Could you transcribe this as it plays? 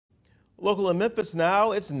Local in Memphis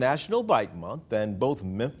now, it's National Bike Month, and both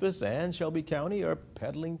Memphis and Shelby County are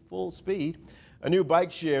pedaling full speed. A new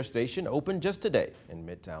bike share station opened just today in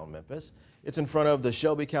Midtown Memphis. It's in front of the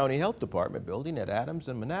Shelby County Health Department building at Adams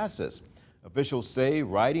and Manassas. Officials say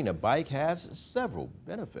riding a bike has several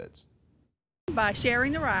benefits. By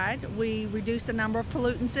sharing the ride, we reduce the number of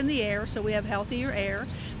pollutants in the air, so we have healthier air,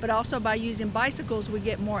 but also by using bicycles we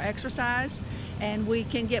get more exercise, and we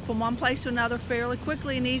can get from one place to another fairly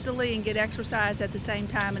quickly and easily and get exercise at the same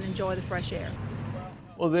time and enjoy the fresh air.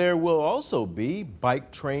 Well, there will also be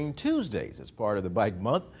Bike Train Tuesdays as part of the Bike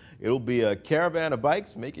Month. It'll be a caravan of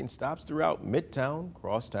bikes making stops throughout Midtown,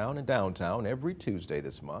 Crosstown, and Downtown every Tuesday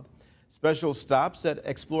this month. Special stops at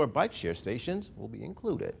Explore Bike Share stations will be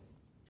included.